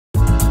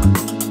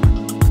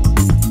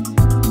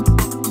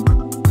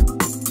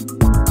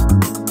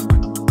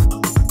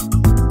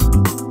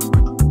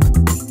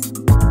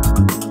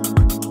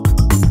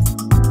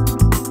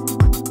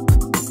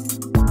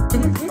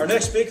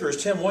next speaker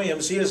is Tim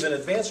Williams. He is an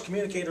advanced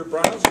communicator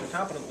bronze and a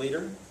competent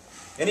leader,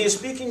 and he is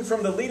speaking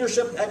from the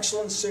Leadership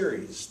Excellence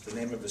Series. The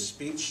name of his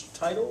speech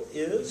title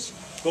is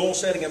Goal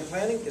Setting and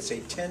Planning. It's a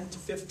 10 to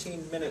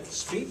 15-minute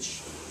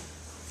speech,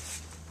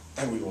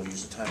 and we will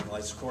use the time and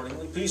lights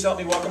accordingly. Please help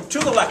me welcome to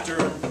the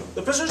lectern,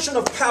 the position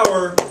of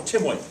power,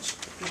 Tim Williams.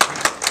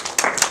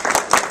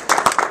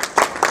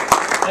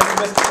 Thank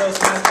you, Mr.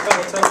 Toastmaster,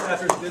 fellow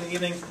Toastmasters. Good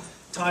evening.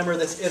 Timer,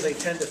 this is a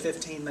 10 to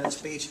 15-minute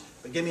speech,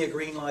 but give me a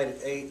green light at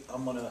 8.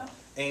 I'm going to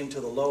aim to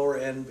the lower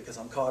end because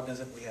I'm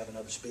cognizant we have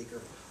another speaker.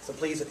 So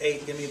please, at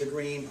 8, give me the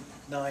green,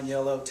 9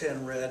 yellow,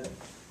 10 red,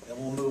 and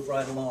we'll move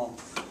right along.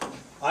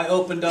 I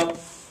opened up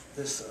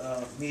this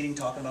meeting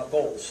talking about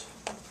goals,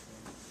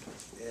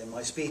 and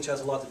my speech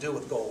has a lot to do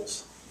with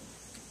goals.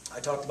 I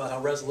talked about how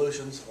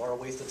resolutions are a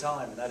waste of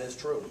time, and that is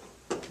true.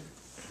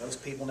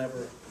 Most people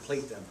never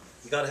complete them.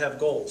 You got to have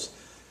goals.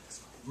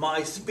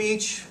 My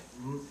speech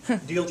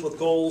deals with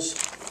goals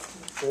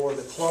for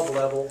the club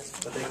level,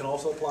 but they can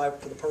also apply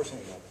to the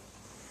personal level.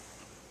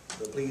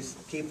 So please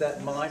keep that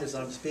in mind as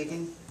I'm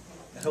speaking,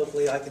 and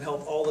hopefully I can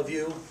help all of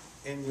you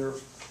in your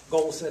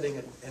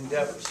goal-setting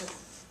endeavors.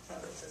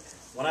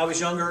 When I was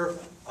younger,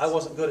 I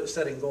wasn't good at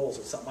setting goals.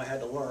 It's something I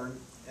had to learn,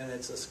 and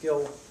it's a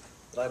skill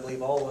that I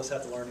believe all of us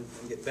have to learn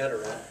and get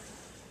better at.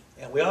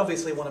 And we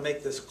obviously want to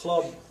make this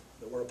club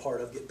that we're a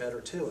part of get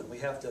better too, and we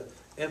have to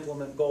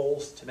implement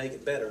goals to make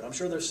it better. And I'm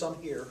sure there's some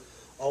here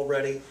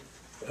already,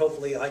 but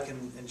hopefully I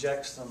can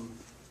inject some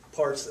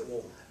parts that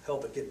will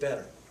help it get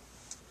better.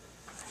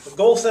 But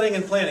goal setting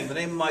and planning, the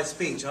name of my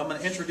speech. I'm going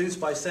to introduce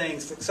by saying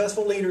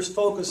successful leaders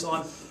focus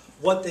on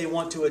what they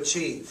want to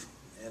achieve.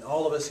 And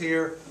all of us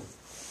here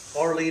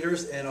are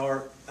leaders and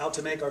are out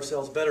to make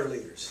ourselves better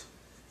leaders.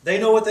 They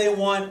know what they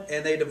want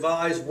and they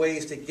devise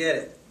ways to get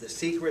it. The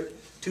secret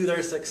to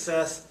their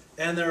success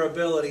and their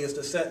ability is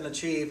to set and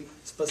achieve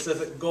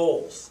specific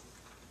goals.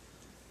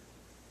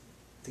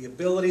 The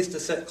abilities to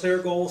set clear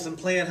goals and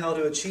plan how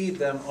to achieve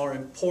them are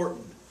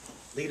important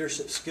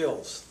leadership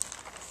skills.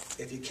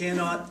 If you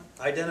cannot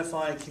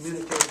identify and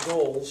communicate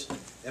goals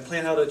and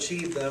plan how to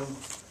achieve them,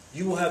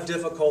 you will have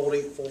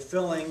difficulty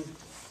fulfilling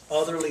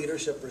other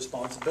leadership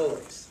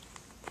responsibilities.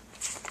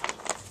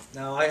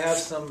 Now, I have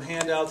some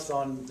handouts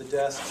on the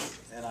desk,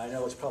 and I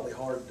know it's probably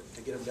hard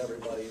to get them to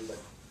everybody, but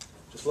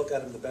just look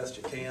at them the best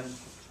you can.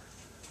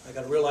 I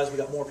got to realize we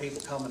got more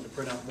people coming to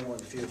print out more in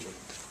the future.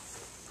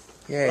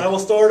 But I will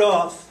start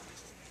off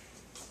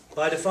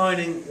by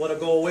defining what a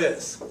goal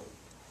is.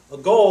 A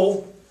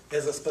goal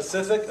is a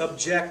specific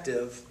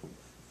objective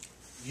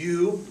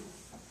you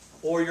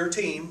or your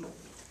team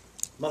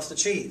must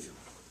achieve.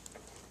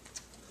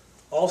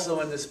 Also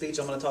in this speech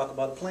I'm going to talk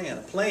about a plan.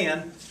 A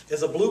plan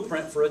is a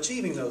blueprint for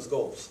achieving those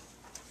goals.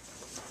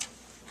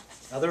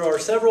 Now there are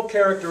several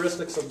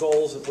characteristics of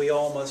goals that we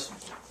all must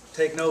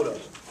take note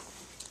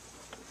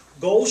of.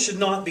 Goals should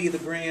not be the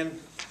grand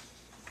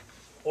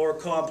or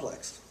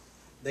complex.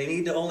 They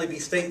need to only be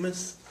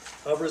statements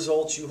of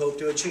results you hope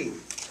to achieve.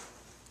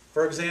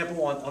 For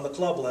example, on the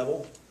club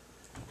level,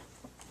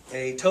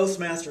 a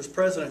Toastmasters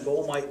president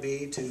goal might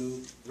be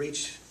to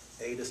reach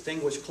a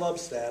distinguished club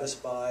status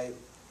by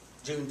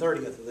June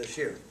 30th of this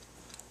year.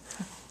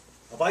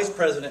 A vice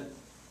president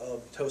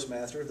of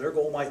Toastmasters, their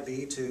goal might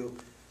be to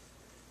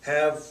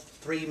have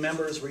 3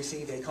 members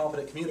receive a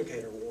competent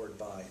communicator award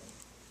by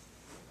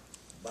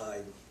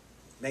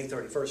May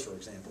 31st, for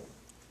example.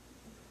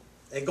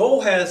 A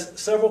goal has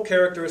several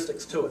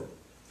characteristics to it.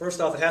 First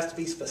off, it has to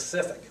be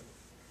specific.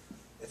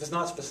 If it's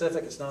not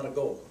specific, it's not a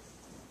goal.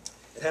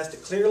 It has to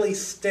clearly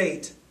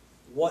state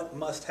what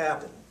must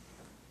happen.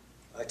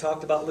 I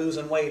talked about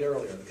losing weight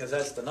earlier because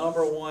that's the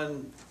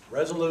 #1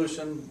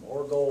 resolution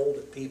or goal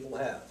that people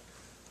have.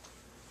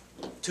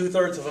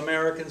 2/3 of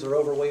Americans are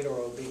overweight or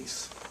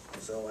obese.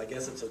 So I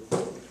guess it's a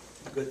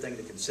good thing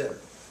to consider.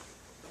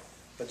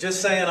 But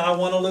just saying I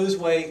want to lose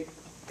weight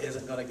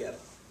isn't going to get it.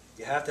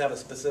 You have to have a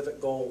specific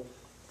goal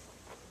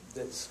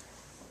that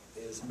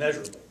is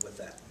measurable with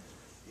that.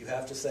 You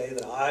have to say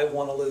that I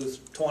want to lose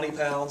 20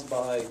 pounds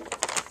by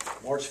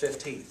March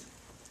 15th.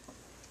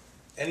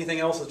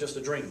 Anything else is just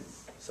a dream.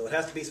 So it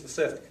has to be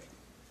specific.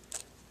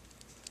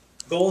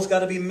 Goals got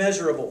to be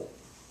measurable,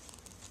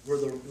 where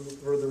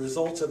the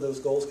results of those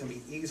goals can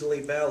be easily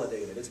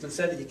validated. It's been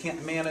said that you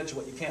can't manage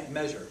what you can't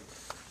measure.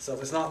 So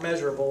if it's not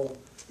measurable,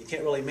 you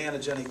can't really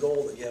manage any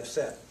goal that you have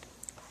set.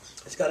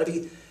 It's got to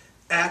be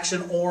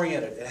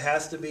action-oriented. It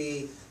has to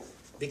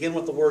begin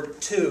with the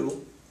word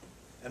to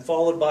and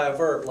followed by a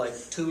verb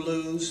like to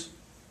lose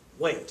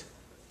weight,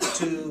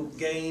 to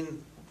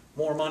gain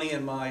more money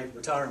in my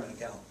retirement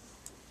account,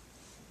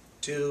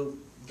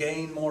 to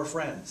gain more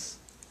friends,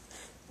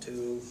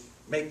 to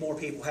make more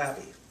people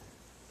happy.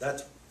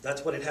 That's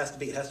what it has to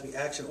be. It has to be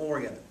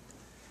action-oriented.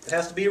 It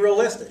has to be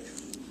realistic.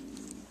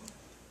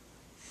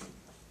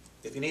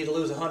 If you need to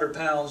lose 100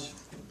 pounds,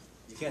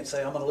 you can't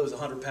say, I'm going to lose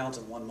 100 pounds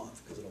in 1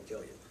 month, because it'll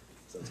kill you.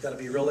 So it's got to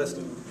be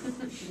realistic.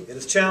 It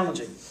is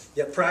challenging,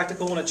 yet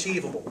practical and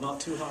achievable, not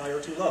too high or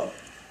too low.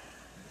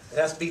 It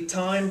has to be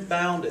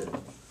time-bounded.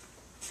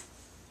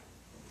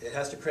 It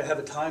has to have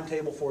a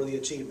timetable for the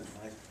achievement.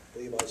 I I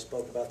believe I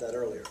spoke about that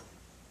earlier.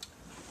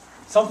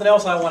 Something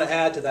else I want to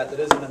add to that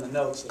isn't in the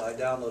notes that I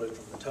downloaded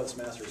from the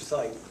Toastmasters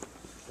site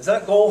is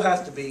that goal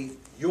has to be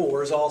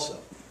yours also,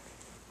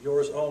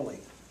 yours only.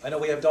 I know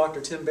we have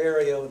Dr. Tim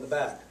Barrio in the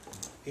back.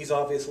 He's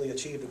obviously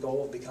achieved the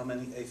goal of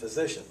becoming a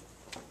physician.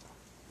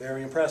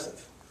 Very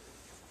impressive.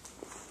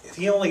 If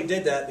he only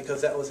did that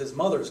because that was his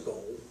mother's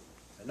goal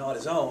and not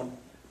his own,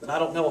 then I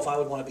don't know if I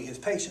would want to be his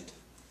patient.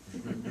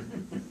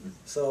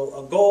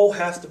 So a goal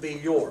has to be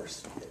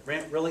yours.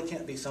 It really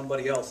can't be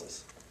somebody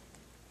else's.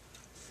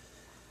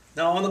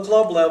 Now on the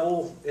club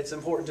level, it's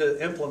important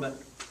to implement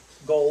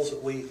goals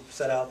that we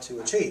set out to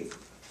achieve.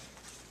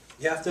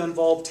 You have to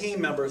involve team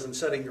members in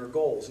setting your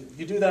goals.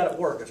 You do that at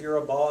work. If you're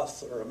a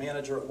boss or a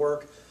manager at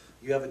work,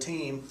 you have a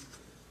team,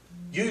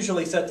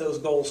 usually set those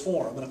goals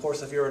for them. And of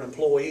course, if you're an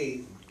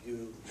employee,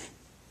 you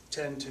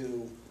tend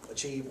to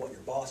achieve what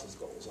your boss's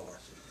goals are.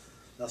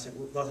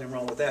 Nothing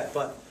wrong with that.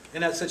 But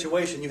in that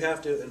situation, you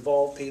have to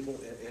involve people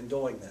in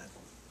doing that.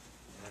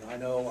 And I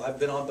know I've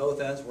been on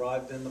both ends where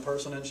I've been the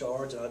person in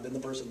charge and I've been the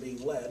person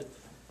being led.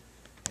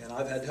 And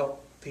I've had to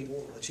help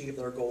people achieve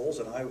their goals.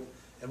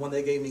 And when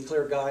they gave me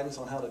clear guidance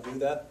on how to do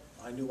that,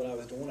 I knew what I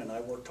was doing and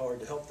I worked hard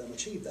to help them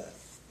achieve that.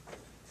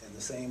 And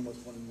the same was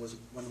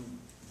when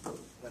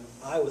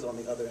I was on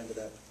the other end of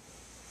that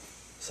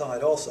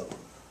side also.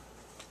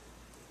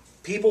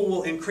 People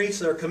will increase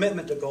their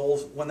commitment to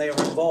goals when they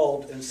are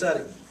involved in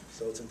setting them.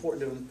 So it's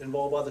important to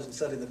involve others in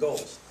setting the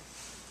goals.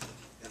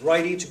 And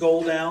write each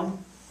goal down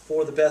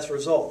for the best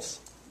results.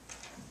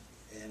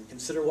 And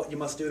consider what you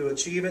must do to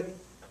achieve it.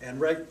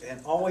 And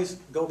always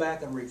go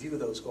back and review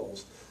those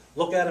goals.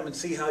 Look at them and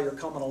see how you're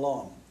coming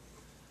along.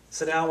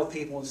 Sit down with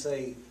people and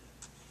say,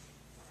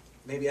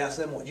 maybe ask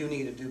them what you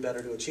need to do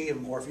better to achieve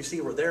them. Or if you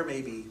see where they're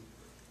maybe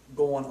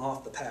going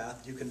off the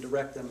path, you can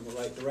direct them in the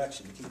right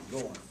direction to keep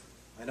them going.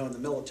 I know in the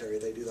military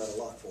they do that a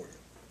lot for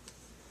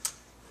you.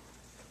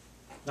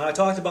 Now I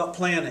talked about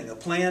planning. A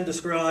plan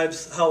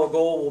describes how a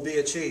goal will be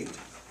achieved.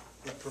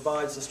 It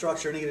provides the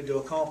structure needed to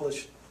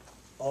accomplish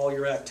all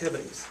your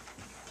activities.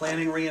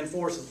 Planning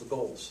reinforces the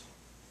goals.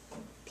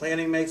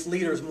 Planning makes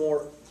leaders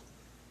more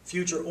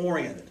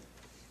future-oriented.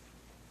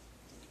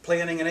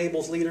 Planning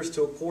enables leaders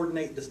to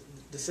coordinate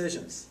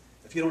decisions.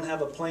 If you don't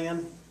have a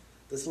plan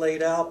that's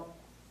laid out,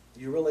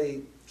 you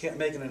really can't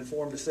make an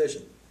informed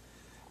decision.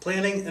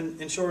 Planning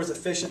ensures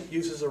efficient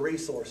uses of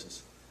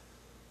resources.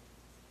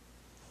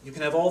 You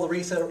can have all the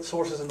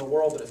resources in the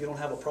world, but if you don't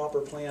have a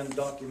proper plan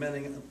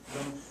documenting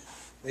them,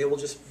 they will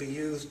just be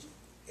used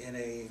in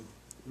a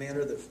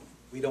manner that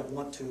we don't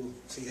want to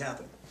see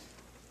happen.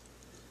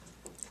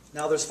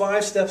 Now there's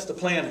 5 steps to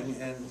planning,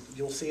 and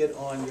you'll see it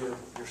on your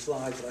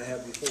slides that I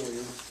have before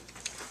you.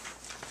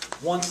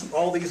 Once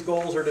all these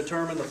goals are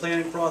determined, the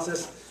planning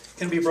process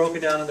can be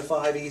broken down into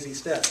 5 easy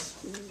steps.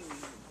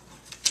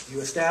 You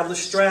establish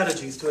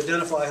strategies to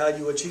identify how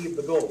you achieve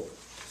the goal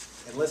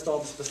and list all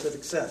the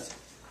specific steps.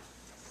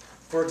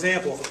 For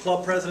example, if a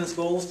club president's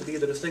goal is to be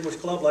the distinguished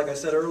club, like I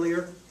said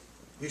earlier,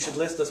 you should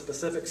list the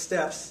specific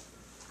steps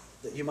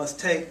that you must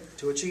take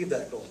to achieve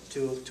that goal,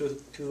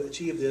 to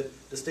achieve the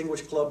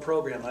Distinguished Club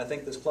program. And I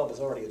think this club has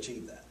already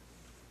achieved that,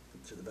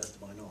 to the best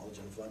of my knowledge.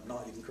 And if I'm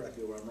not, you can correct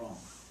me where I'm wrong.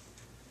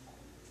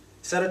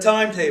 Set a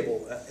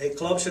timetable. A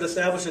club should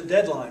establish a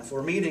deadline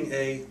for meeting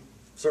a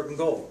certain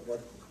goal,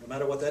 no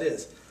matter what that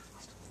is.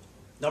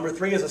 Number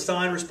 3 is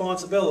assign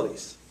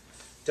responsibilities.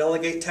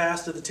 Delegate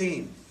tasks to the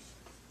team.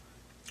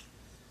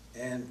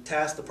 And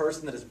task the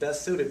person that is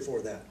best suited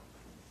for that.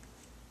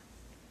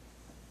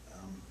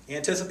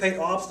 Anticipate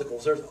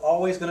obstacles. There's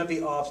always going to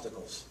be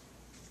obstacles.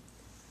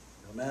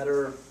 No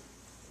matter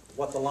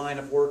what the line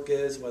of work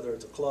is, whether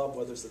it's a club,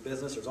 whether it's a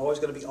business, there's always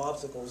going to be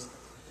obstacles.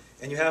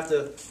 And you have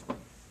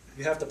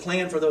to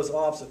plan for those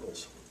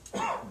obstacles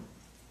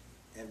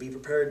and be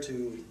prepared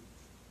to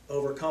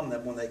overcome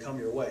them when they come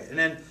your way. And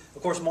then,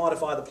 of course,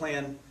 modify the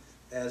plan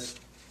as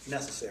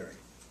necessary.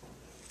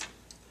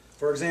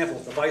 For example,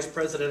 if the Vice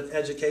President of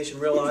Education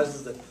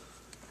realizes that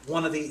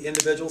one of the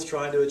individuals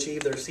trying to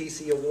achieve their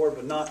CC award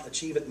but not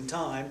achieve it in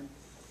time,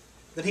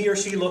 then he or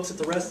she looks at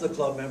the rest of the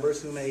club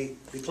members who may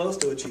be close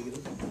to achieving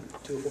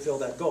to fulfill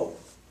that goal.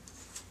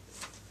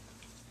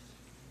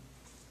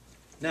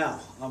 Now,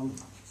 I'm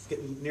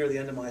getting near the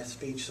end of my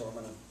speech, so I'm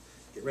going to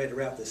get ready to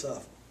wrap this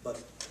up.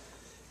 But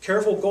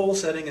careful goal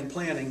setting and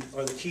planning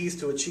are the keys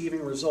to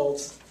achieving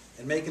results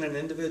and making an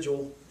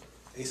individual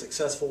a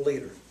successful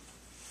leader.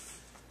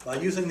 By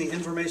using the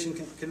information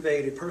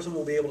conveyed, a person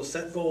will be able to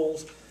set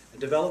goals and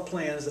develop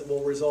plans that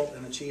will result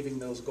in achieving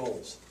those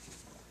goals.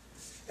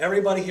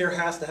 Everybody here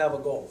has to have a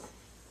goal,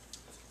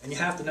 and you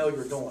have to know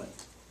you're doing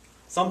it.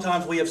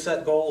 Sometimes we have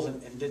set goals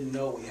and didn't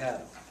know we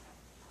had them,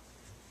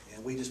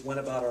 and we just went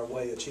about our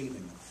way achieving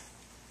them.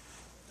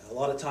 And a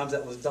lot of times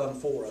that was done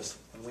for us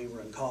when we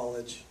were in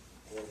college,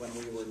 or when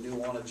we were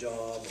new on a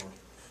job,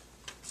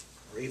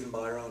 or even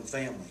by our own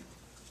family.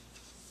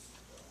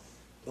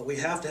 But we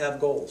have to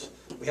have goals.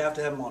 We have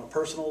to have them on a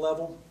personal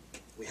level.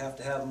 We have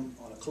to have them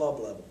on a club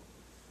level.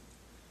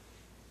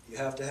 You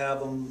have to have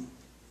them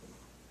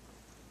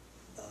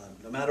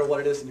no matter what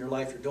it is in your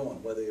life you're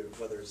doing,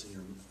 whether it's in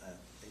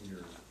your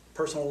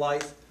personal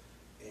life,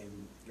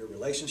 in your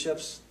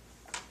relationships,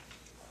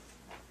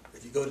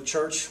 if you go to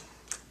church,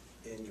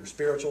 in your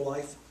spiritual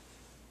life,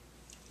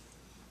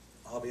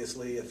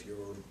 obviously if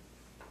you're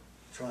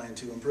trying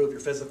to improve your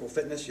physical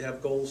fitness, you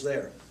have goals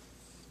there.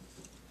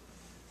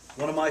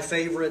 One of my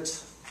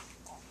favorite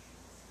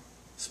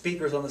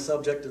speakers on the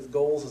subject of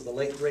goals is the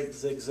late, great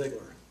Zig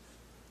Ziglar.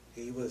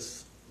 He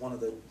was one of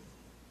the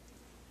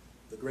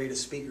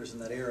greatest speakers in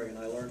that area, and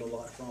I learned a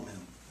lot from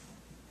him.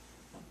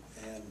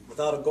 And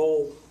without a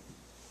goal,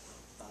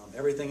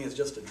 everything is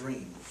just a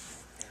dream.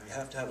 And you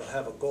have to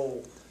have a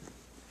goal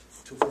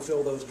to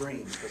fulfill those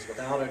dreams, because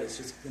without it, it's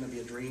just going to be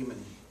a dream,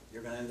 and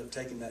you're going to end up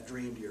taking that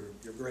dream to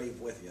your grave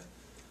with you.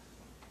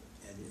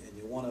 And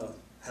you want to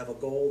have a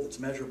goal that's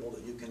measurable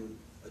that you can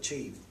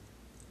achieve,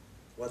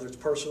 whether it's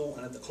personal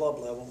and at the club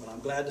level. And I'm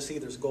glad to see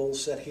there's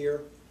goals set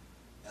here,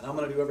 and I'm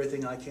going to do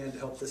everything I can to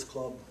help this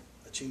club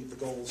achieve the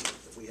goals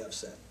that we have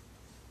set.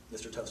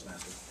 Mr.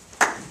 Toastmaster.